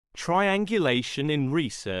Triangulation in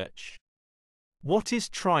research. What is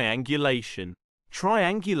triangulation?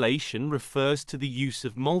 Triangulation refers to the use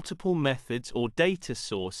of multiple methods or data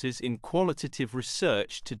sources in qualitative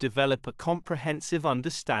research to develop a comprehensive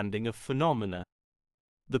understanding of phenomena.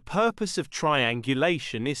 The purpose of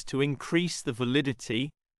triangulation is to increase the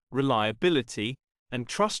validity, reliability, and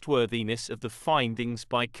trustworthiness of the findings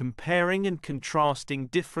by comparing and contrasting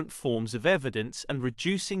different forms of evidence and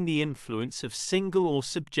reducing the influence of single or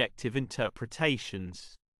subjective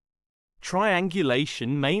interpretations.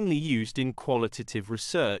 Triangulation mainly used in qualitative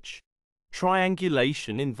research.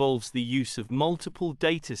 Triangulation involves the use of multiple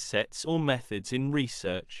data sets or methods in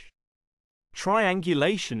research.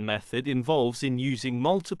 Triangulation method involves in using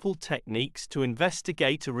multiple techniques to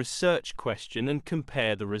investigate a research question and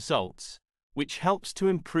compare the results, which helps to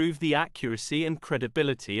improve the accuracy and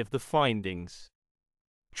credibility of the findings.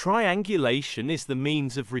 Triangulation is the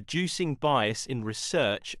means of reducing bias in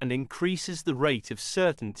research and increases the rate of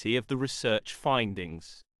certainty of the research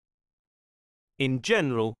findings. In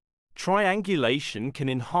general, triangulation can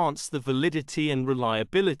enhance the validity and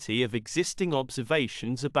reliability of existing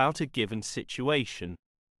observations about a given situation.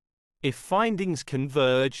 If findings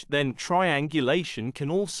converge, then triangulation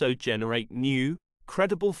can also generate new,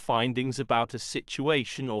 credible findings about a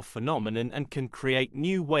situation or phenomenon and can create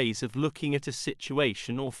new ways of looking at a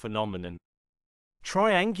situation or phenomenon.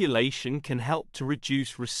 Triangulation can help to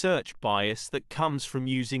reduce research bias that comes from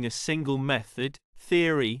using a single method,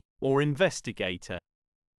 theory, or investigator.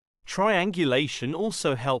 Triangulation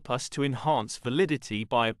also helps us to enhance validity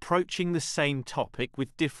by approaching the same topic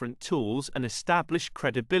with different tools and establish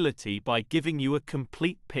credibility by giving you a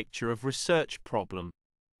complete picture of research problem.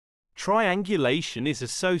 Triangulation is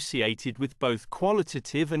associated with both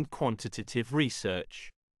qualitative and quantitative research.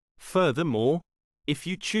 Furthermore, if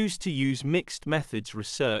you choose to use mixed methods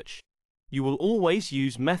research, you will always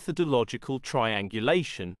use methodological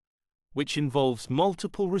triangulation, which involves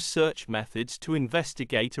multiple research methods to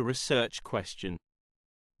investigate a research question.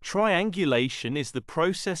 Triangulation is the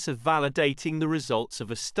process of validating the results of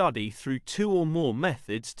a study through two or more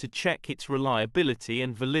methods to check its reliability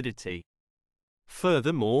and validity.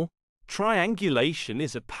 Furthermore, triangulation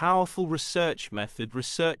is a powerful research method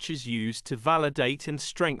researchers use to validate and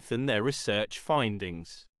strengthen their research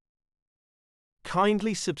findings.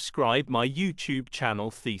 Kindly subscribe my YouTube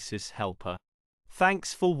channel Thesis Helper.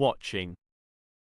 Thanks for watching.